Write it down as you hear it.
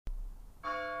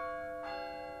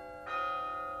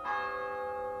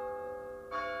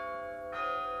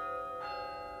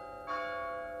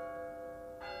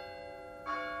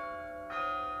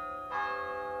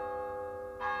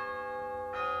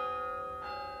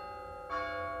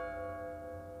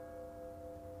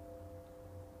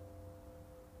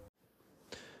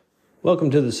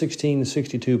Welcome to the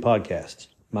 1662 podcast.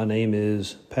 My name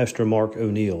is Pastor Mark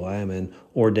O'Neill. I am an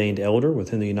ordained elder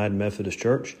within the United Methodist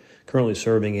Church, currently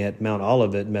serving at Mount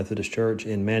Olivet Methodist Church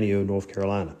in Manteo, North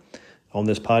Carolina. On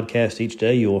this podcast each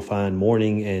day, you will find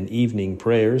morning and evening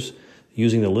prayers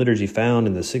using the liturgy found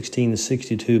in the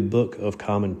 1662 Book of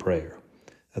Common Prayer.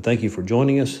 I thank you for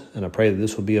joining us, and I pray that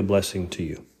this will be a blessing to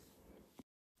you.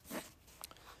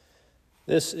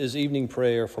 This is evening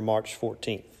prayer for March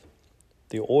 14th.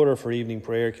 The order for evening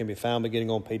prayer can be found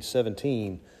beginning on page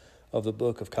 17 of the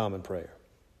Book of Common Prayer.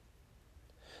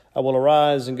 I will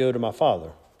arise and go to my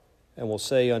Father, and will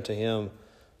say unto him,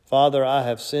 Father, I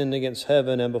have sinned against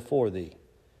heaven and before thee,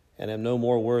 and am no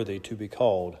more worthy to be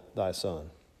called thy son.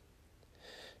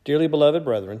 Dearly beloved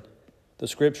brethren, the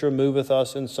Scripture moveth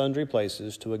us in sundry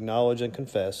places to acknowledge and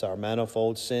confess our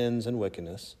manifold sins and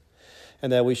wickedness, and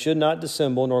that we should not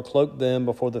dissemble nor cloak them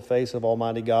before the face of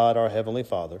Almighty God our Heavenly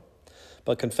Father,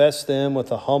 but confess them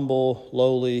with a humble,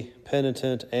 lowly,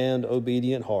 penitent, and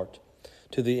obedient heart,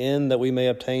 to the end that we may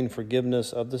obtain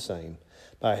forgiveness of the same,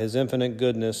 by his infinite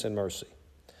goodness and mercy.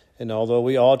 And although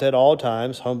we ought at all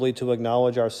times humbly to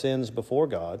acknowledge our sins before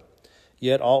God,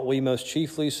 yet ought we most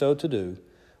chiefly so to do,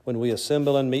 when we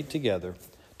assemble and meet together,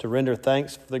 to render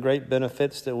thanks for the great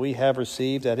benefits that we have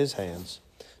received at his hands,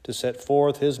 to set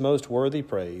forth his most worthy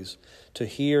praise, to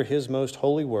hear his most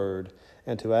holy word,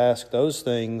 and to ask those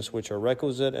things which are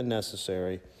requisite and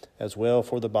necessary, as well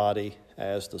for the body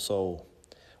as the soul.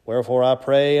 Wherefore I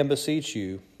pray and beseech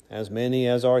you, as many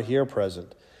as are here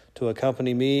present, to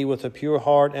accompany me with a pure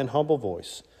heart and humble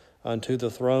voice unto the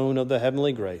throne of the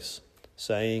heavenly grace,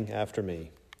 saying after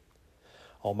me,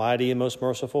 Almighty and most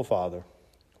merciful Father,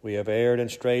 we have erred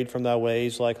and strayed from thy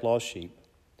ways like lost sheep.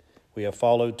 We have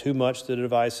followed too much the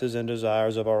devices and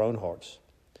desires of our own hearts.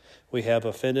 We have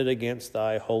offended against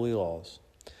thy holy laws.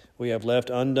 We have left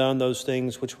undone those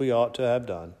things which we ought to have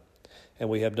done, and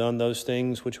we have done those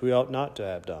things which we ought not to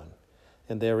have done,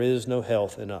 and there is no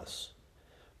health in us.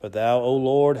 But thou, O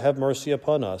Lord, have mercy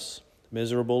upon us,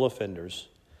 miserable offenders.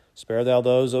 Spare thou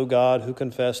those, O God, who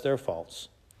confess their faults.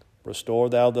 Restore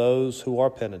thou those who are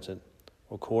penitent,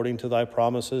 according to thy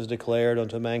promises declared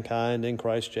unto mankind in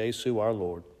Christ Jesus our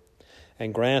Lord.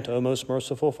 And grant, O most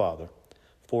merciful Father,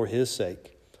 for his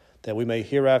sake, that we may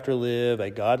hereafter live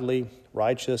a godly,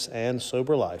 righteous, and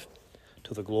sober life,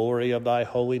 to the glory of thy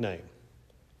holy name.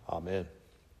 Amen.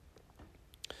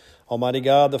 Almighty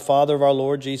God, the Father of our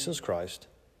Lord Jesus Christ,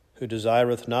 who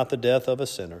desireth not the death of a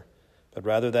sinner, but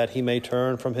rather that he may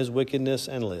turn from his wickedness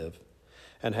and live,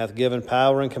 and hath given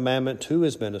power and commandment to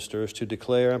his ministers to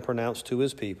declare and pronounce to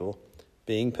his people,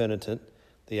 being penitent,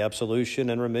 the absolution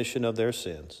and remission of their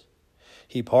sins.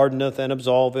 He pardoneth and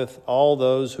absolveth all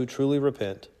those who truly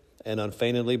repent and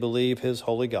unfeignedly believe his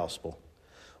holy gospel.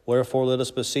 Wherefore let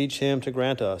us beseech him to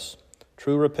grant us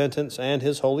true repentance and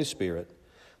his Holy Spirit,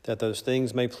 that those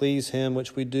things may please him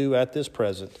which we do at this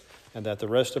present, and that the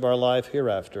rest of our life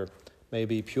hereafter may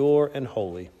be pure and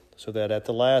holy, so that at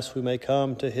the last we may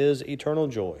come to his eternal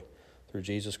joy, through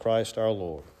Jesus Christ our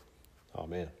Lord.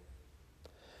 Amen.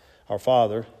 Our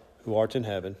Father, who art in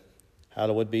heaven,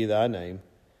 hallowed be thy name.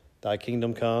 Thy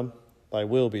kingdom come, thy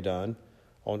will be done,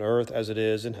 on earth as it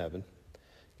is in heaven.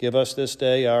 Give us this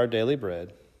day our daily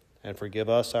bread, and forgive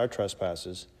us our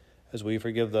trespasses, as we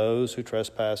forgive those who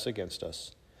trespass against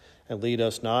us. And lead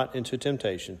us not into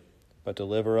temptation, but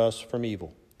deliver us from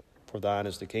evil. For thine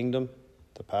is the kingdom,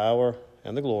 the power,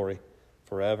 and the glory,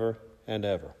 forever and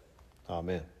ever.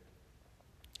 Amen.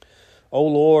 O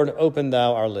Lord, open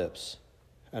thou our lips,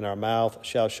 and our mouth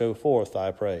shall show forth thy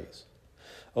praise.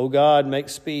 O God, make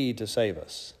speed to save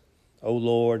us. O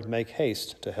Lord, make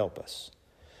haste to help us.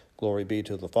 Glory be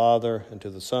to the Father, and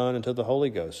to the Son, and to the Holy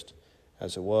Ghost,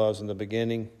 as it was in the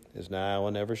beginning, is now,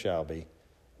 and ever shall be,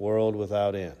 world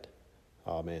without end.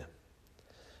 Amen.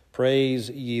 Praise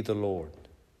ye the Lord.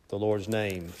 The Lord's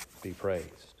name be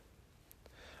praised.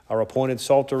 Our appointed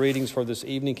Psalter readings for this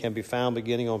evening can be found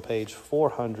beginning on page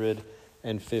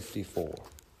 454.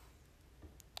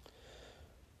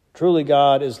 Truly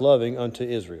God is loving unto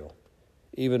Israel,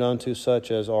 even unto such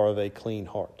as are of a clean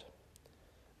heart.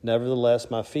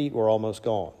 Nevertheless, my feet were almost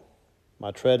gone.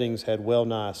 My treadings had well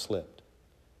nigh slipped.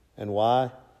 And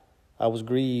why? I was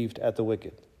grieved at the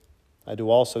wicked. I do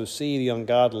also see the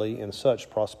ungodly in such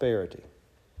prosperity.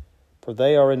 For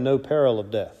they are in no peril of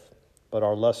death, but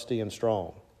are lusty and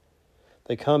strong.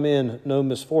 They come in no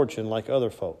misfortune like other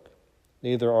folk,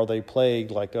 neither are they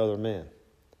plagued like other men.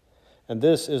 And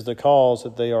this is the cause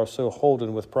that they are so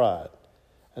holden with pride,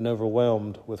 and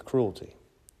overwhelmed with cruelty.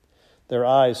 Their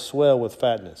eyes swell with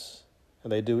fatness,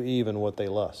 and they do even what they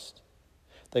lust.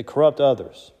 They corrupt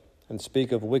others, and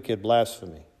speak of wicked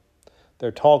blasphemy.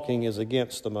 Their talking is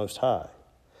against the Most High.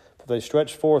 For they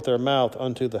stretch forth their mouth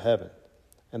unto the heaven,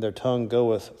 and their tongue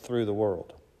goeth through the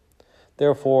world.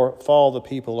 Therefore fall the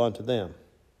people unto them,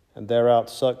 and thereout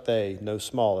suck they no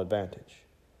small advantage.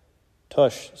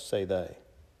 Tush, say they,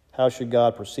 how should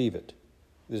God perceive it?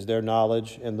 Is there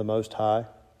knowledge in the Most High?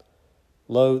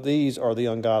 Lo, these are the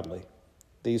ungodly.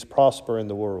 These prosper in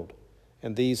the world,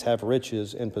 and these have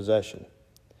riches in possession.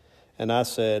 And I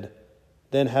said,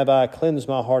 then have I cleansed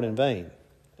my heart in vain,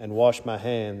 and washed my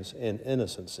hands in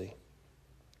innocency.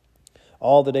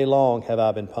 All the day long have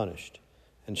I been punished,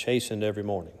 and chastened every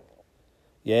morning.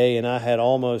 Yea, and I had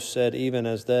almost said even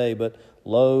as they, but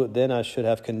lo, then I should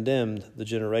have condemned the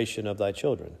generation of thy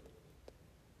children.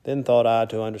 Then thought I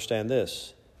to understand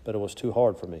this, but it was too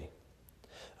hard for me.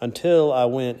 Until I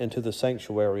went into the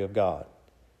sanctuary of God,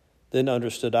 then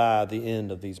understood I the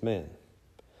end of these men,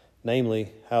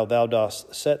 namely, how thou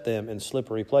dost set them in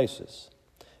slippery places,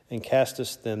 and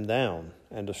castest them down,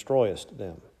 and destroyest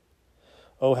them.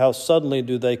 Oh, how suddenly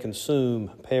do they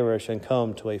consume, perish, and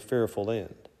come to a fearful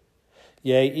end.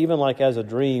 Yea, even like as a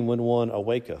dream when one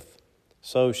awaketh,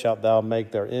 so shalt thou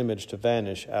make their image to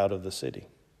vanish out of the city.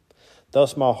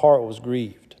 Thus my heart was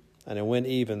grieved, and it went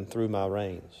even through my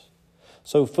reins.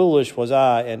 So foolish was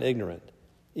I and ignorant,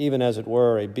 even as it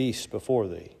were a beast before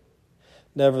thee.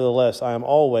 Nevertheless, I am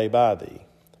alway by thee,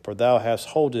 for thou hast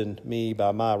holden me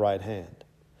by my right hand.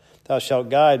 Thou shalt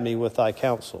guide me with thy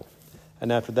counsel,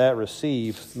 and after that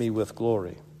receive me with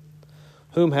glory.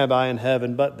 Whom have I in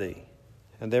heaven but thee?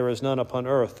 And there is none upon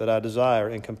earth that I desire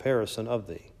in comparison of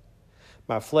thee.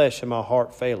 My flesh and my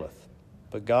heart faileth,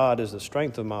 but God is the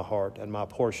strength of my heart and my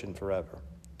portion forever.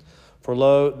 For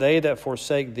lo, they that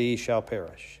forsake thee shall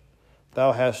perish.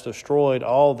 Thou hast destroyed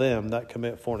all them that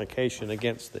commit fornication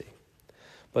against thee.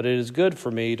 But it is good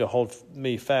for me to hold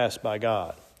me fast by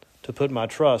God, to put my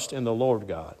trust in the Lord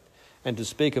God, and to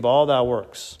speak of all thy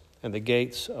works and the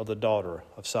gates of the daughter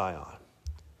of Sion.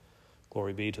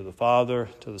 Glory be to the Father,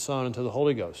 to the Son, and to the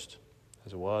Holy Ghost,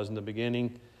 as it was in the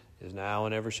beginning, is now,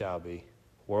 and ever shall be,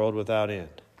 world without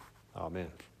end.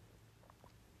 Amen.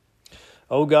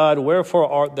 O God, wherefore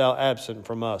art thou absent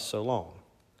from us so long?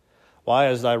 Why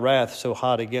is thy wrath so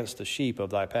hot against the sheep of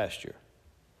thy pasture?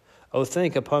 O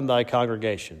think upon thy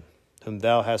congregation, whom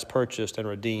thou hast purchased and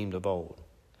redeemed of old.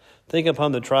 Think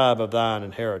upon the tribe of thine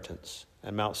inheritance,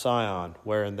 and Mount Sion,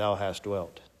 wherein thou hast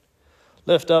dwelt.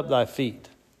 Lift up thy feet,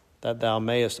 that thou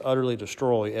mayest utterly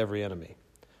destroy every enemy,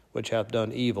 which hath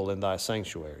done evil in thy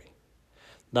sanctuary.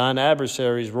 Thine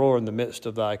adversaries roar in the midst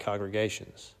of thy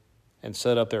congregations, and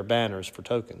set up their banners for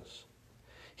tokens.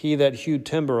 He that hewed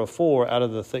timber afore out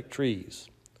of the thick trees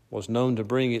was known to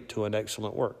bring it to an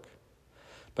excellent work.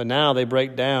 But now they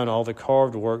break down all the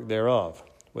carved work thereof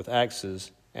with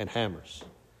axes and hammers.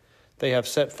 They have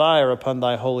set fire upon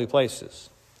thy holy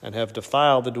places, and have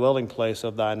defiled the dwelling place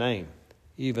of thy name,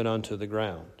 even unto the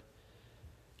ground.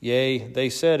 Yea, they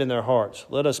said in their hearts,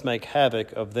 let us make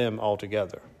havoc of them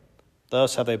altogether.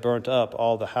 Thus have they burnt up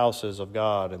all the houses of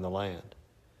God in the land.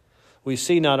 We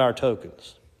see not our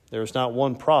tokens. There is not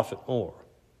one prophet more.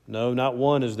 No, not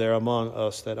one is there among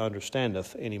us that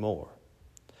understandeth any more.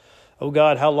 O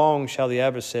God, how long shall the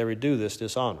adversary do this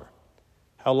dishonor?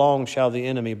 How long shall the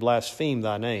enemy blaspheme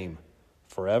thy name?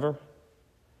 Forever?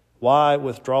 Why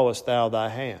withdrawest thou thy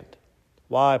hand?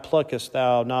 Why pluckest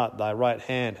thou not thy right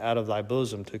hand out of thy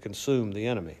bosom to consume the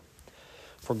enemy?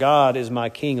 For God is my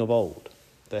King of old.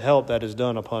 The help that is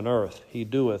done upon earth, he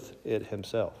doeth it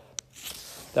himself.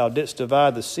 Thou didst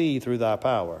divide the sea through thy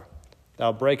power.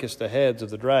 Thou breakest the heads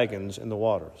of the dragons in the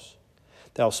waters.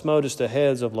 Thou smotest the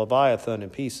heads of Leviathan in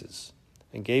pieces,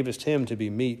 and gavest him to be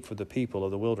meat for the people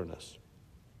of the wilderness.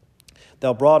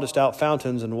 Thou broughtest out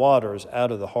fountains and waters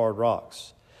out of the hard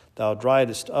rocks. Thou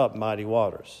driedest up mighty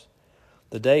waters.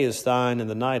 The day is thine, and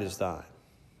the night is thine.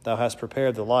 Thou hast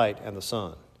prepared the light and the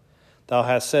sun. Thou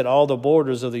hast set all the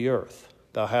borders of the earth.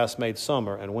 Thou hast made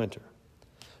summer and winter.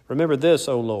 Remember this,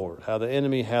 O Lord, how the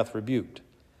enemy hath rebuked,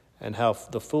 and how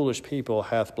the foolish people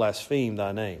hath blasphemed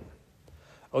thy name.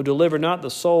 O deliver not the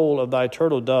soul of thy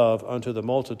turtle dove unto the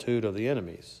multitude of the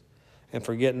enemies, and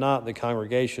forget not the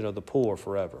congregation of the poor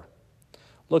forever.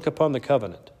 Look upon the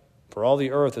covenant, for all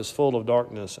the earth is full of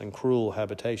darkness and cruel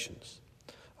habitations.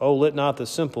 O let not the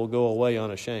simple go away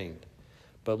unashamed,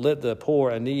 but let the poor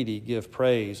and needy give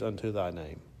praise unto thy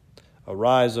name.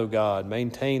 Arise, O God,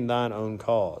 maintain thine own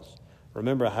cause.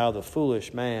 Remember how the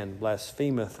foolish man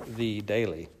blasphemeth thee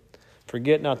daily.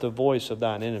 Forget not the voice of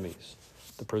thine enemies.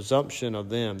 The presumption of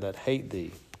them that hate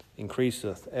thee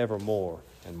increaseth ever more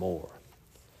and more.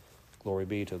 Glory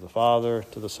be to the Father,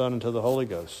 to the Son, and to the Holy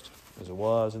Ghost, as it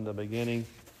was in the beginning,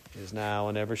 is now,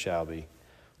 and ever shall be,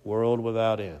 world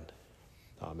without end.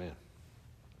 Amen.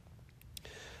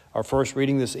 Our first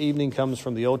reading this evening comes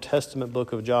from the Old Testament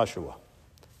book of Joshua,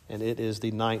 and it is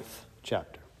the 9th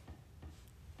chapter.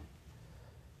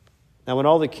 Now when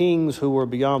all the kings who were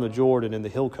beyond the Jordan in the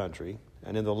hill country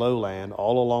and in the lowland,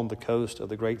 all along the coast of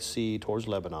the great sea towards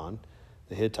Lebanon,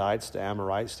 the Hittites, the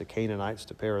Amorites, the Canaanites,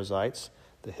 the Perizzites,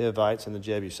 the Hivites, and the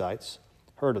Jebusites,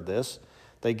 heard of this,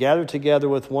 they gathered together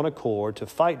with one accord to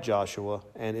fight Joshua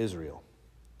and Israel.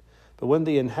 But when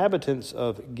the inhabitants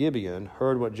of Gibeon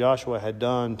heard what Joshua had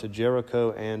done to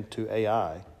Jericho and to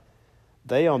Ai,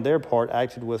 they on their part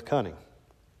acted with cunning.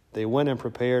 They went and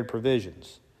prepared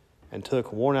provisions, and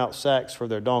took worn-out sacks for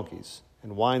their donkeys,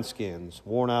 and wineskins,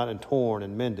 worn out and torn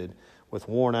and mended, with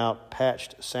worn-out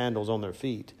patched sandals on their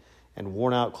feet, and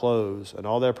worn-out clothes, and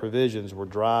all their provisions were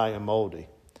dry and moldy.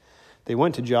 They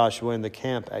went to Joshua in the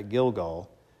camp at Gilgal,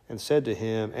 and said to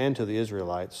him and to the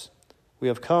Israelites, "We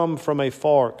have come from a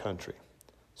far country,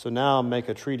 so now make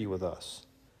a treaty with us."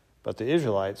 But the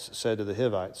Israelites said to the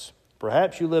Hivites,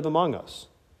 "Perhaps you live among us.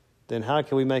 Then how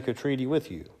can we make a treaty with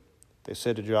you?" They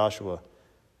said to Joshua,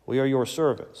 "We are your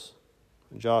servants."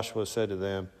 And Joshua said to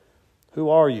them, "Who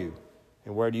are you,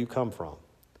 and where do you come from?"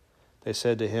 They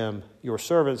said to him, "Your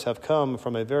servants have come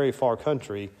from a very far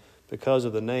country because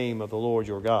of the name of the Lord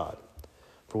your God.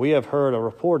 For we have heard a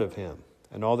report of him,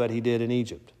 and all that he did in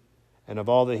Egypt, and of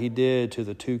all that he did to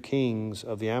the 2 kings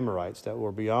of the Amorites that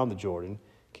were beyond the Jordan,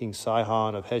 King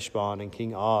Sihon of Heshbon and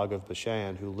King Og of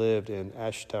Bashan, who lived in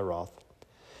Ashtaroth.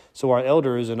 So our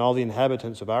elders and all the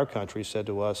inhabitants of our country said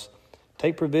to us,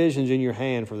 'Take provisions in your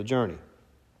hand for the journey.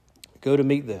 Go to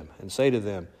meet them, and say to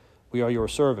them, "We are your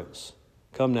servants.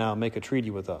 Come now, make a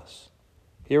treaty with us.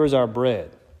 Here is our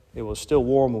bread. It was still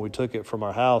warm when we took it from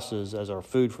our houses as our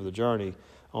food for the journey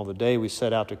on the day we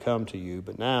set out to come to you.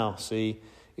 But now, see,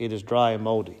 it is dry and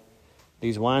moldy.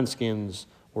 These wineskins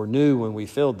were new when we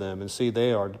filled them, and see,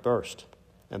 they are burst.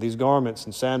 And these garments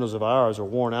and sandals of ours are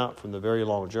worn out from the very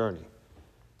long journey."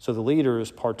 So the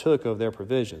leaders partook of their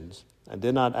provisions and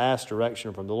did not ask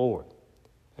direction from the Lord.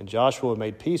 And Joshua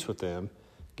made peace with them,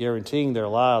 guaranteeing their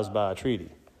lives by a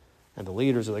treaty. And the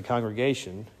leaders of the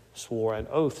congregation swore an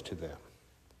oath to them.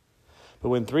 But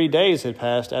when 3 days had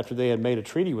passed after they had made a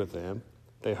treaty with them,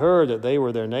 they heard that they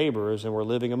were their neighbors and were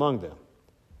living among them.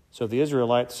 So the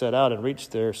Israelites set out and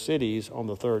reached their cities on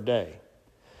the 3rd day.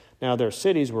 Now their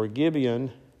cities were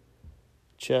Gibeon,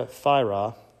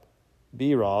 Chephirah,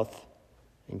 Beeroth,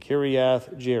 and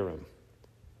Kiriath Jearim.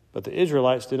 But the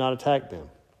Israelites did not attack them,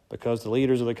 because the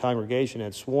leaders of the congregation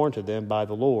had sworn to them by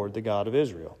the Lord, the God of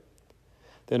Israel.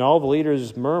 Then all the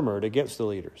leaders murmured against the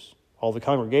leaders. All the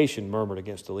congregation murmured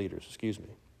against the leaders,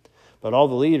 But all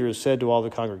the leaders said to all the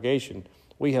congregation,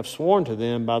 "We have sworn to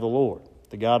them by the Lord,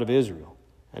 the God of Israel,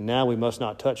 and now we must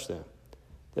not touch them.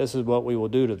 This is what we will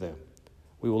do to them.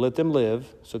 We will let them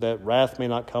live, so that wrath may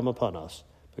not come upon us,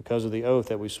 because of the oath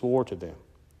that we swore to them."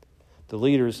 The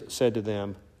leaders said to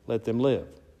them, "Let them live."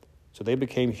 So they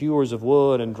became hewers of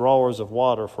wood and drawers of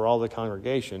water for all the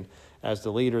congregation, as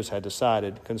the leaders had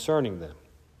decided concerning them.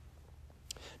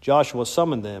 Joshua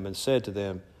summoned them and said to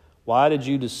them, "Why did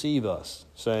you deceive us,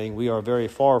 saying, 'We are very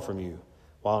far from you,'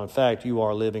 while in fact you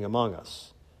are living among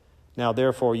us? Now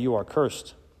therefore you are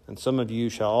cursed, and some of you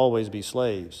shall always be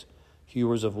slaves,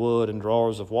 hewers of wood and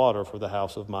drawers of water for the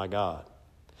house of my God."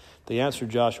 They answered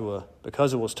Joshua,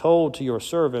 "Because it was told to your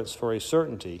servants for a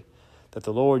certainty that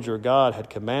the Lord your God had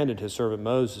commanded his servant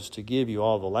Moses to give you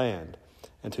all the land,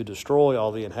 and to destroy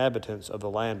all the inhabitants of the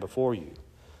land before you.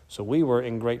 So we were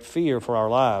in great fear for our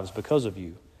lives because of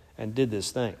you, and did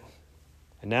this thing.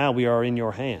 And now we are in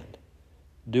your hand.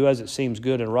 Do as it seems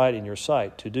good and right in your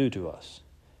sight to do to us."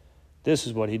 This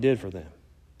is what he did for them.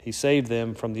 He saved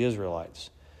them from the Israelites,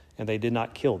 and they did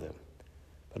not kill them.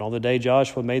 But on the day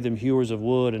Joshua made them hewers of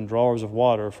wood and drawers of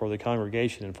water for the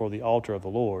congregation and for the altar of the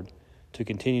Lord, to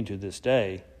continue to this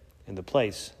day in the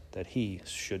place that he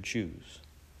should choose.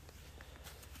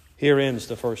 Here ends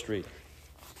the first reading.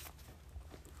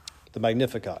 The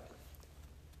Magnificat.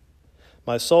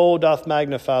 My soul doth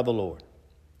magnify the Lord,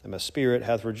 and my spirit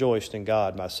hath rejoiced in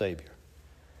God my Savior.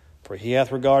 For he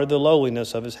hath regarded the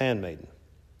lowliness of his handmaiden.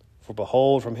 For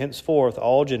behold, from henceforth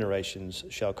all generations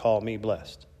shall call me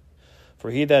blessed. For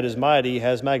he that is mighty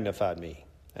has magnified me,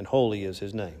 and holy is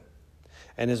his name.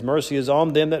 And his mercy is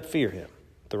on them that fear him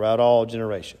throughout all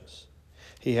generations.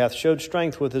 He hath showed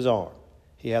strength with his arm.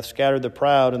 He hath scattered the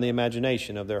proud in the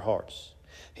imagination of their hearts.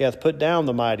 He hath put down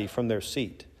the mighty from their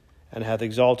seat, and hath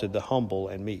exalted the humble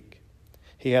and meek.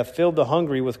 He hath filled the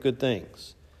hungry with good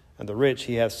things, and the rich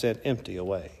he hath sent empty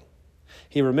away.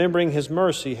 He, remembering his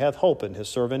mercy, hath holpen his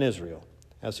servant Israel,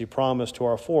 as he promised to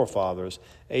our forefathers,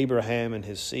 Abraham and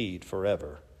his seed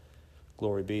forever.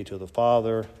 Glory be to the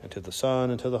Father, and to the Son,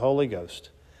 and to the Holy Ghost,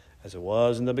 as it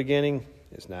was in the beginning,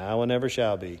 is now, and ever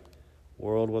shall be,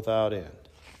 world without end.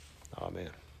 Amen.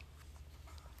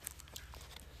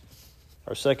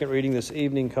 Our second reading this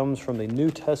evening comes from the New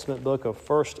Testament book of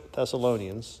 1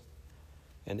 Thessalonians,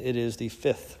 and it is the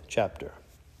 5th chapter.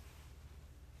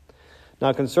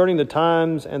 Now concerning the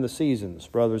times and the seasons,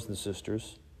 brothers and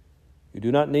sisters, you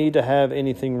do not need to have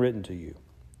anything written to you,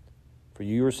 for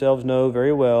you yourselves know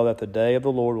very well that the day of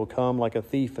the Lord will come like a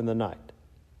thief in the night.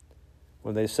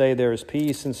 When they say there is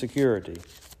peace and security,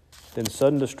 then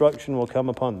sudden destruction will come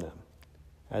upon them,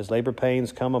 as labor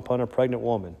pains come upon a pregnant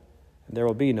woman, and there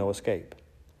will be no escape.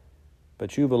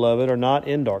 But you, beloved, are not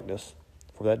in darkness,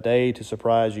 for that day to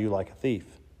surprise you like a thief.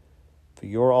 For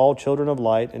you are all children of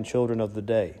light and children of the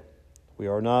day. We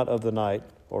are not of the night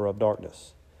or of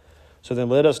darkness. So then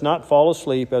let us not fall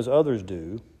asleep as others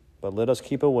do, but let us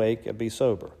keep awake and be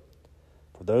sober.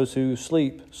 For those who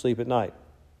sleep, sleep at night,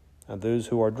 and those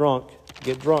who are drunk,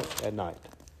 get drunk at night.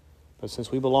 But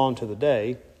since we belong to the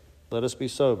day, let us be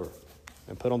sober,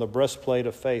 and put on the breastplate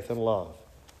of faith and love,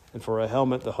 and for a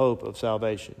helmet the hope of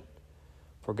salvation.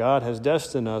 For God has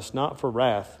destined us not for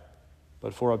wrath,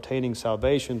 but for obtaining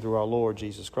salvation through our Lord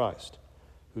Jesus Christ,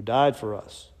 who died for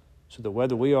us, so that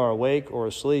whether we are awake or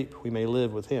asleep, we may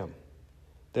live with him.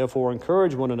 Therefore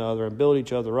encourage one another and build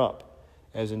each other up,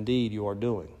 as indeed you are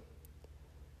doing.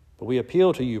 But we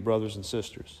appeal to you, brothers and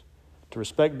sisters, to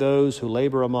respect those who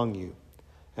labor among you,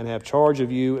 and have charge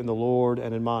of you in the Lord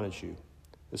and admonish you.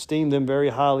 Esteem them very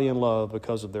highly in love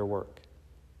because of their work.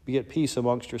 Be at peace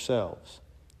amongst yourselves.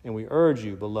 And we urge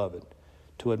you, beloved,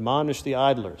 to admonish the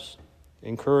idlers,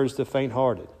 encourage the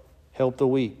faint-hearted, help the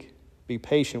weak, be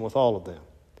patient with all of them.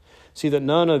 See that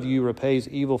none of you repays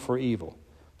evil for evil,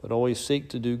 but always seek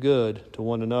to do good to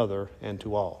one another and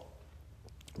to all.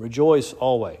 Rejoice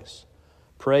always.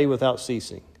 Pray without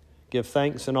ceasing. Give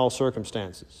thanks in all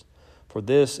circumstances, for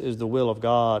this is the will of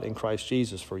God in Christ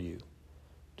Jesus for you.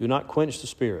 Do not quench the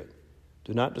Spirit.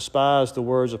 Do not despise the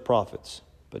words of prophets,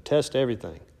 but test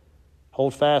everything.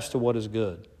 Hold fast to what is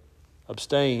good.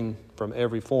 Abstain from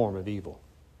every form of evil.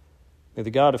 May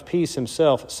the God of peace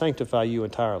himself sanctify you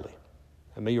entirely,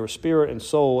 and may your spirit and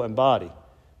soul and body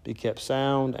be kept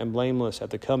sound and blameless at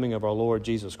the coming of our Lord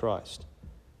Jesus Christ.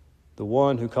 The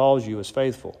one who calls you is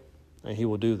faithful, and he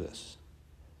will do this.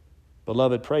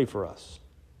 Beloved, pray for us.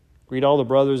 Greet all the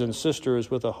brothers and sisters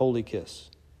with a holy kiss.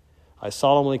 I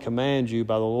solemnly command you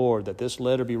by the Lord that this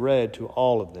letter be read to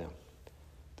all of them.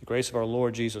 The grace of our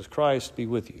Lord Jesus Christ be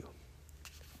with you.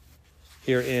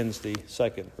 Here ends the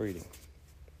second reading.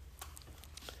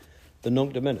 The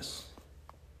Nunc Dimittis.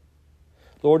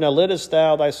 Lord, now lettest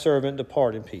thou thy servant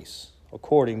depart in peace,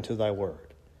 according to thy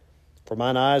word. For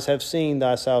mine eyes have seen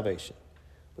thy salvation,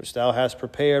 which thou hast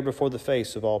prepared before the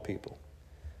face of all people,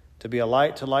 to be a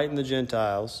light to lighten the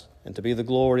Gentiles, and to be the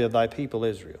glory of thy people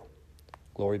Israel.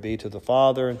 Glory be to the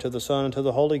Father, and to the Son, and to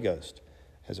the Holy Ghost,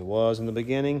 as it was in the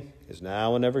beginning, is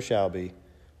now, and ever shall be,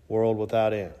 world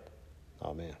without end.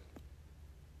 Amen.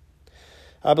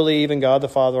 I believe in God the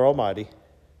Father Almighty,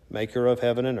 maker of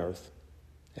heaven and earth,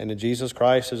 and in Jesus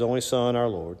Christ, his only Son, our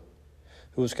Lord,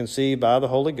 who was conceived by the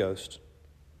Holy Ghost,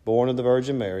 born of the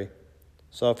Virgin Mary,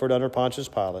 suffered under Pontius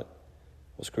Pilate,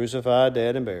 was crucified,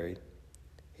 dead, and buried.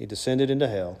 He descended into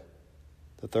hell.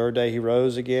 The third day he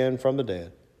rose again from the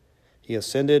dead. He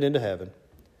ascended into heaven,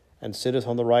 and sitteth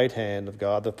on the right hand of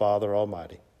God the Father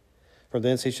Almighty. From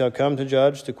thence he shall come to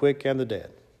judge the quick and the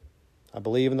dead. I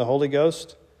believe in the Holy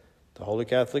Ghost, the Holy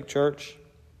Catholic Church,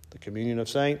 the communion of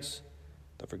saints,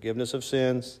 the forgiveness of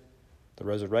sins, the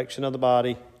resurrection of the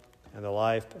body, and the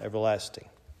life everlasting.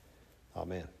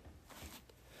 Amen.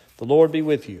 The Lord be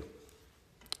with you,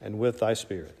 and with thy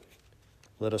spirit.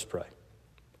 Let us pray.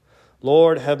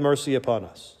 Lord, have mercy upon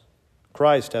us.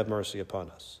 Christ, have mercy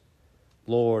upon us.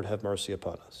 Lord, have mercy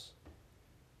upon us.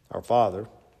 Our Father,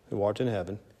 who art in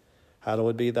heaven,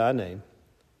 hallowed be thy name.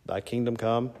 Thy kingdom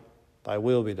come, thy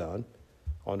will be done,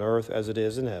 on earth as it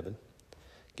is in heaven.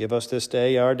 Give us this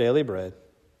day our daily bread,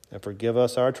 and forgive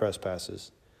us our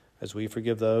trespasses, as we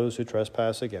forgive those who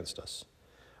trespass against us.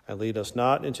 And lead us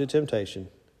not into temptation,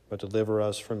 but deliver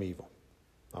us from evil.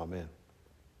 Amen.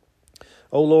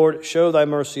 O Lord, show thy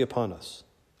mercy upon us,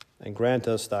 and grant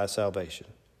us thy salvation.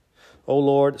 O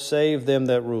Lord, save them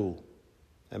that rule,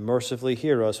 and mercifully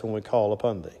hear us when we call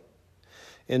upon thee.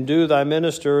 Endue thy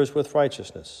ministers with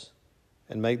righteousness,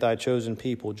 and make thy chosen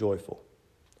people joyful.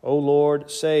 O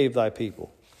Lord, save thy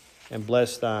people, and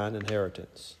bless thine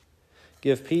inheritance.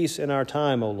 Give peace in our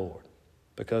time, O Lord,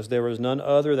 because there is none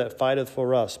other that fighteth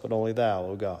for us but only thou,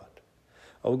 O God.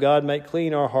 O God, make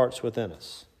clean our hearts within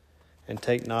us, and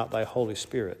take not thy Holy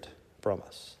Spirit from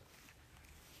us.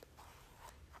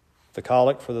 The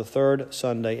Collect for the third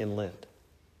Sunday in Lent.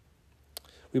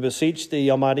 We beseech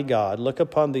thee, Almighty God, look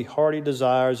upon the hearty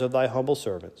desires of thy humble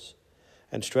servants,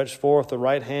 and stretch forth the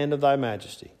right hand of thy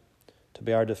majesty, to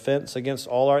be our defense against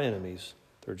all our enemies,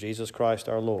 through Jesus Christ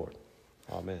our Lord.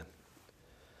 Amen.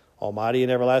 Almighty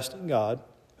and everlasting God,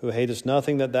 who hatest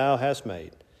nothing that thou hast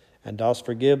made, and dost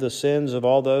forgive the sins of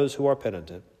all those who are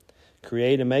penitent,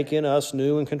 create and make in us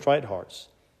new and contrite hearts,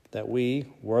 that we,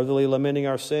 worthily lamenting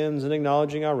our sins and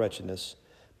acknowledging our wretchedness,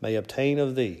 may obtain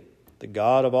of thee, the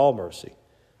God of all mercy,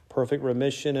 perfect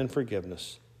remission and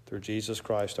forgiveness, through Jesus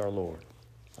Christ our Lord.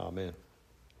 Amen.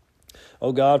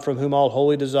 O God, from whom all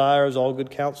holy desires, all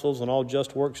good counsels, and all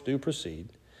just works do proceed,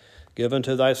 give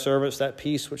unto thy servants that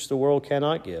peace which the world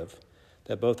cannot give,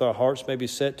 that both our hearts may be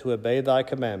set to obey thy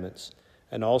commandments,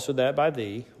 and also that by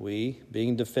thee we,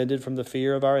 being defended from the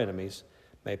fear of our enemies,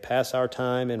 may pass our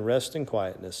time in rest and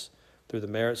quietness through the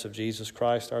merits of Jesus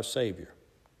Christ our Savior.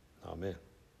 Amen.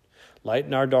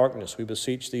 Lighten our darkness, we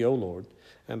beseech thee, O Lord,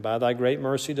 and by thy great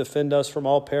mercy defend us from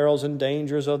all perils and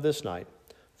dangers of this night,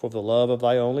 for the love of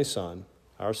thy only Son,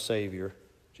 our Savior,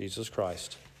 Jesus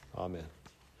Christ. Amen.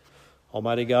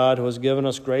 Almighty God, who has given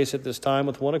us grace at this time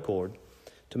with one accord,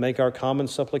 to make our common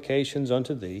supplications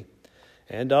unto thee,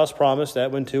 and dost promise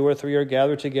that when 2 or 3 are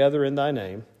gathered together in thy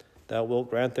name, thou wilt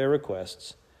grant their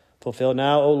requests. Fulfill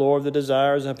now, O Lord, the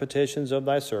desires and petitions of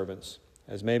thy servants,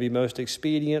 as may be most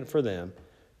expedient for them,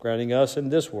 granting us in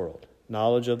this world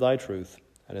knowledge of thy truth,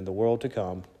 and in the world to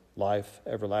come, life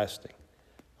everlasting.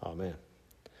 Amen.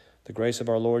 The grace of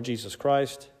our Lord Jesus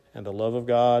Christ, and the love of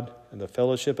God, and the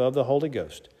fellowship of the Holy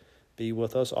Ghost be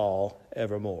with us all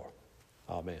evermore.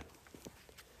 Amen.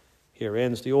 Here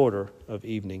ends the order of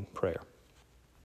evening prayer.